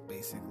 it's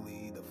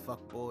basically the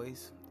fuck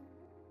boys,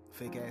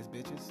 fake ass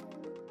bitches,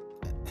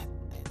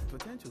 and the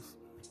potentials.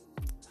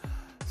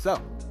 So,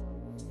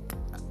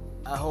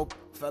 I hope,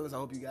 fellas, I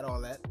hope you got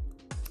all that.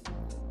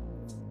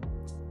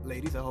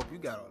 Ladies, I hope you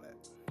got all that.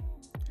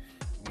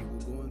 We will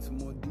go into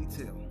more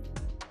detail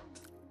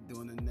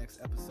during the next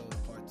episode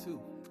of part 2.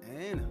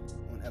 And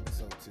on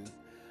episode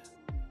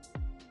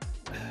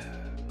 2,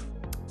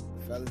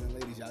 fellas and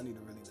ladies, y'all need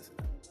to really listen.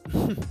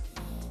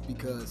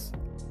 Because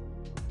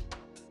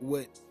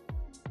what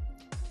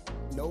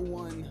no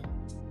one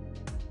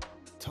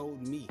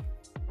told me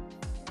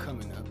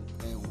coming up,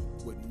 and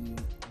what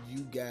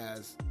you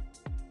guys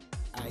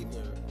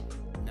either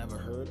never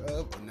heard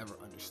of or never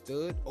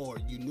understood, or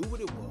you knew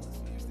what it was,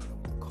 you just didn't know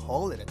what to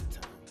call it at the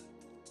time.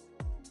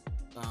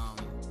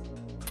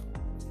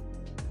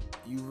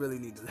 You really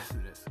need to listen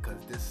to this,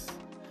 because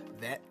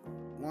that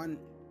one,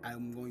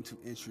 I'm going to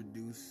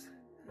introduce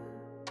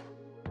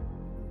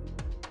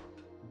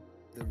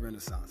the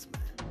Renaissance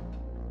Man.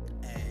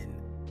 And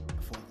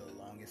for the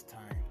longest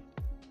time,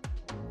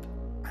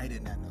 I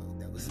did not know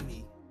that was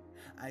me.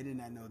 I did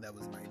not know that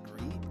was my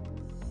breed.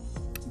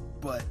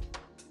 But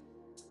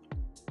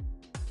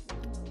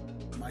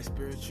my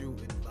spiritual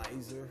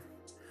advisor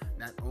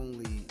not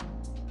only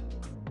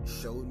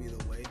showed me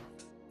the way,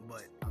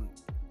 but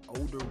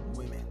older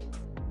women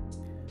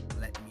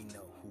let me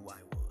know who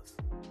I was.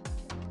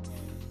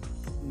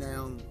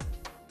 Now,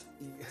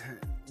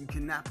 you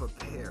cannot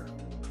prepare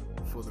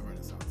for the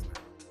Renaissance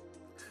Man.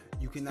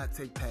 You cannot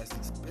take past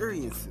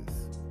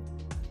experiences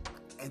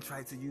and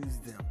try to use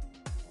them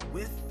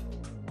with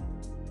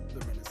the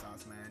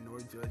Renaissance Man, nor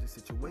judge a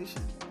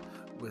situation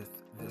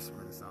with this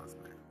Renaissance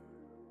Man.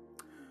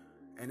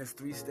 And it's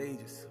 3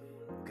 stages.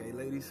 Okay,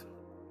 ladies?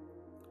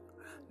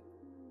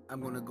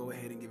 I'm going to go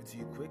ahead and give it to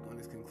you quick on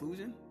this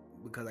conclusion,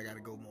 because I got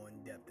to go more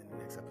in depth in the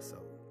next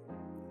episode.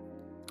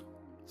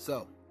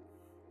 So,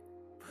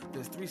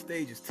 there's 3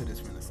 stages to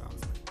this Renaissance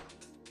Man.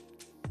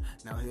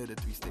 Now, here are the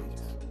 3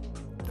 stages.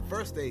 The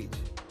first stage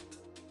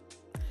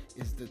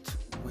is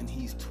when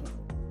he's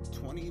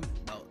 20,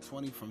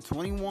 from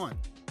 21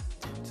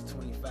 to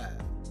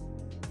 25.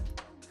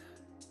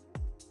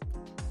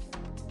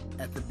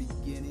 At the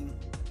beginning,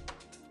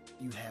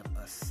 you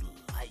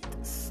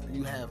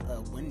have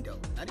a window,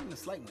 not even a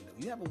slight window.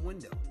 You have a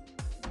window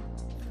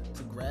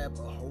to grab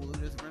a hold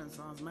of this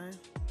Renaissance Man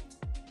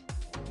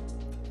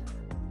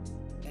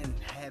and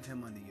have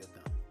him under your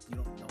thumb.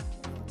 You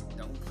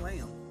don't play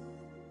him.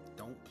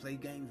 Don't play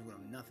games with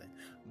him, nothing.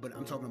 But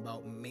I'm talking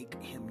about make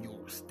him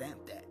your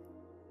stamp that,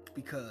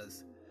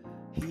 because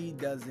he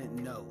doesn't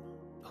know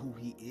who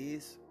he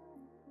is,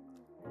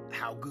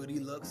 how good he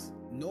looks,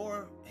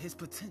 nor his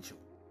potential.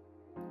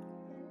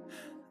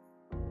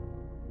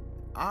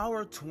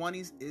 Our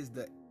 20s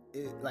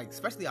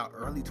especially our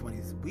early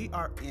 20s, we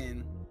are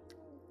in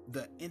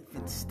the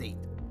infant state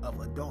of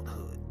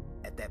adulthood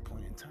at that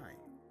point in time.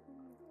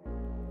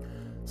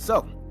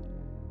 So,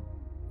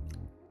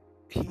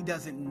 he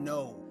doesn't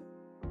know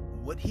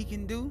what he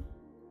can do,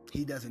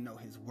 he doesn't know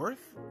his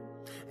worth,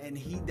 and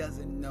he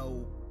doesn't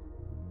know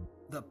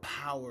the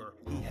power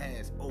he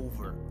has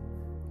over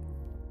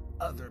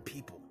other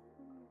people.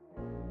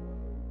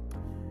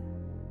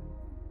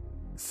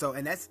 So,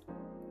 and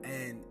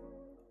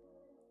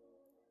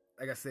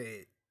like I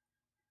said,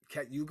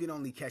 you can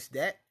only catch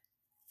that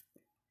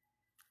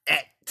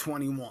at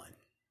 21.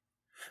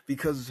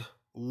 Because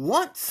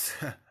once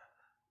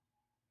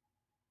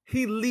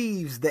he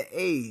leaves the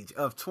age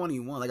of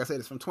 21, like I said,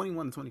 it's from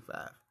 21 to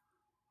 25,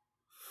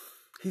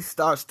 he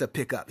starts to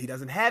pick up. He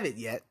doesn't have it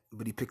yet,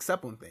 but he picks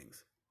up on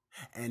things.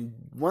 And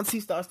once he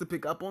starts to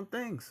pick up on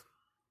things,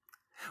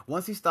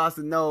 once he starts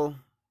to know,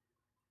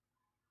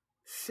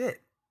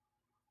 shit,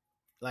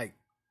 like,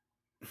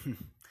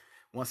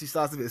 Once he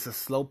starts to, it's a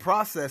slow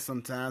process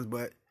sometimes,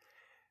 but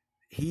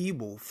he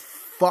will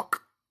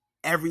fuck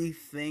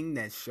everything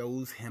that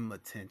shows him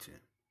attention.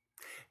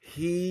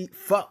 He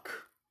fuck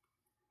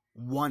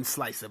one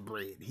slice of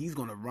bread. He's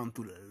gonna run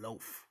through the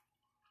loaf.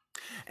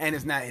 And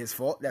it's not his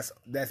fault.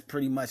 That's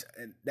pretty much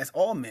that's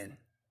all men.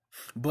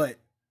 But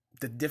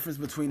the difference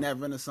between that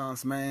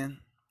Renaissance man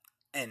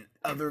and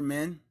other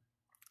men,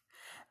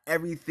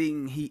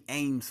 everything he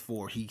aims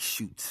for, he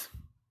shoots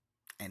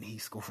and he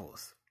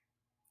scores.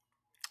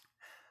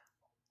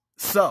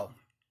 So,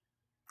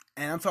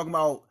 and I'm talking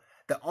about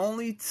the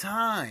only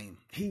time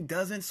he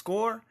doesn't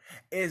score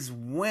is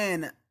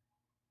when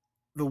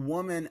the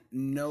woman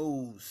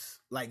knows,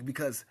 like,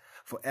 because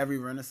for every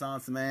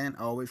Renaissance man,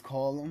 I always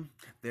call him,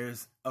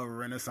 there's a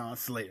Renaissance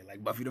Slayer,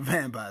 like Buffy the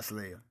Vampire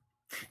Slayer.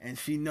 And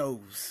she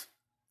knows.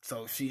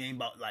 So she ain't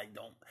about, like,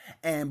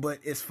 don't. But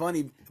it's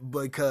funny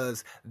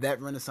because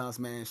that Renaissance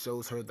man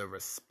shows her the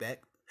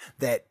respect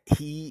that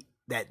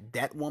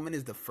that woman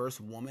is the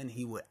first woman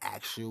he would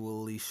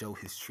actually show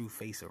his true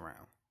face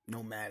around,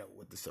 no matter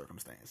what the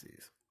circumstance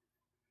is.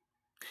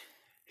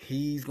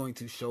 He's going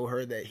to show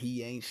her that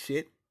he ain't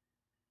shit,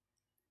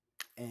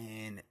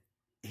 and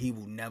he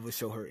will never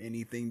show her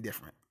anything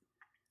different.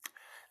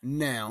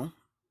 Now,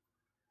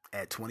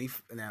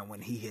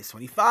 when he hits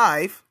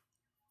 25,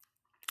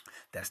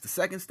 that's the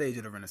second stage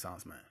of the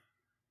Renaissance man.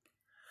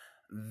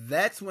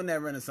 That's when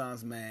that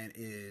Renaissance man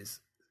is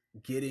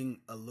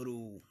getting a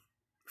little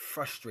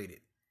frustrated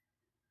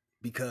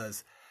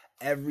because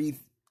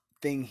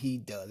everything he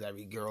does,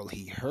 every girl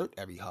he hurt,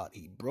 every heart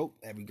he broke,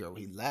 every girl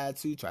he lied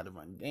to, tried to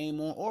run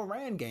game on, or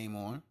ran game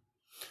on,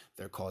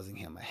 they're causing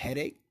him a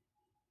headache.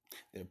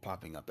 They're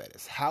popping up at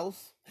his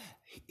house.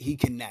 He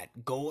cannot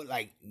go,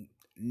 like,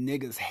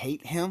 niggas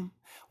hate him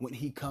when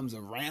he comes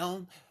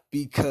around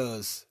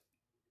because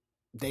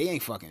they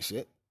ain't fucking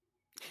shit.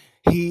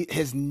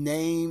 His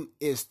name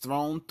is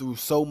thrown through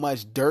so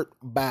much dirt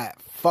by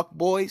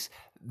fuckboys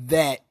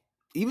that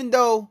even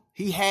though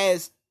he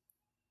has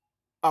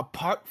a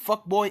part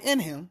fuckboy in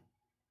him,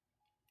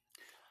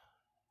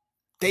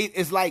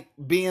 it's like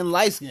being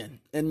light skinned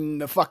in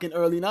the fucking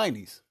early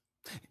 90s.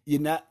 You're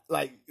not,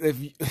 like,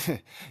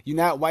 you're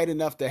not white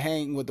enough to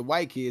hang with the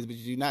white kids, but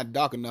you're not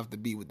dark enough to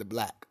be with the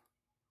black.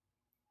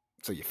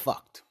 So you're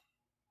fucked.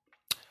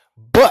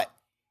 But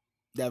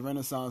that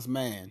Renaissance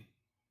man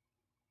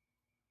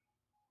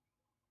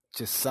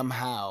just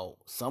somehow,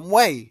 some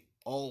way,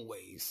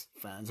 always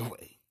finds a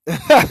way.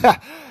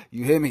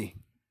 You hear me?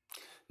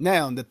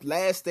 Now, the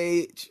last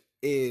stage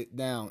is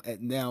now,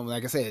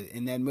 like I said,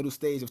 in that middle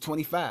stage of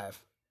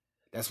 25,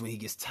 that's when he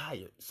gets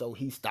tired. So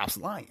he stops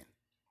lying.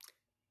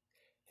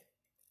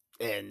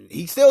 And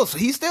he's still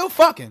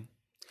fucking.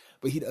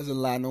 But he doesn't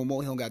lie no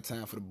more. He don't got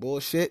time for the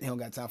bullshit. He don't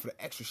got time for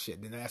the extra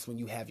shit. Then that's when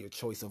you have your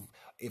choice of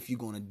if you're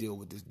going to deal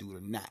with this dude or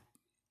not.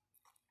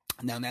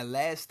 Now, that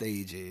last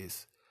stage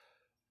is,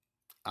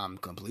 I'm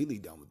completely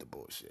done with the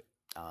bullshit.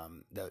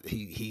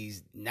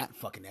 He's not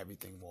fucking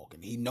everything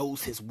walking. He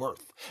knows his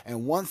worth.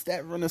 And once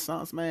that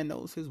Renaissance man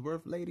knows his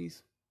worth,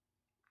 ladies,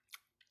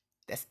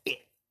 that's it.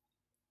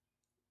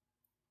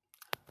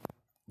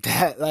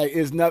 That, like,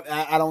 is not,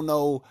 I don't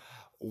know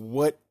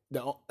what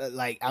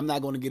I'm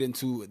not going to get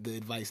into the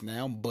advice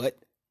now, but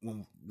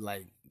when,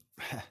 like,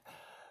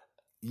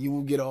 you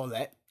will get all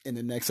that in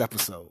the next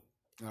episode.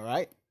 All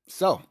right.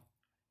 So,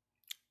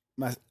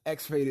 my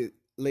X-rated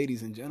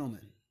ladies and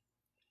gentlemen,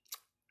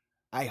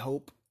 I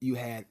hope you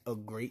had a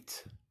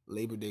great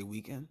Labor Day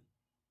weekend.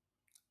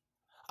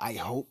 I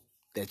hope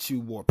that you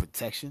wore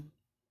protection,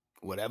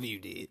 whatever you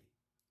did.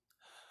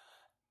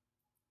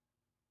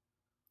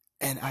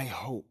 And I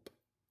hope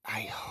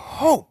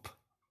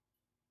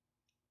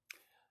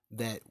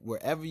that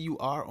wherever you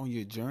are on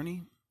your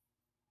journey,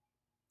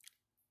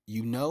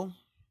 you know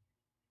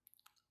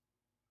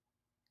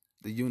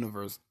the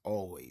universe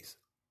always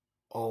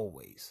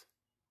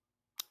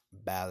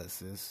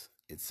balances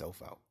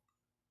itself out.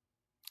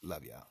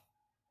 Love y'all.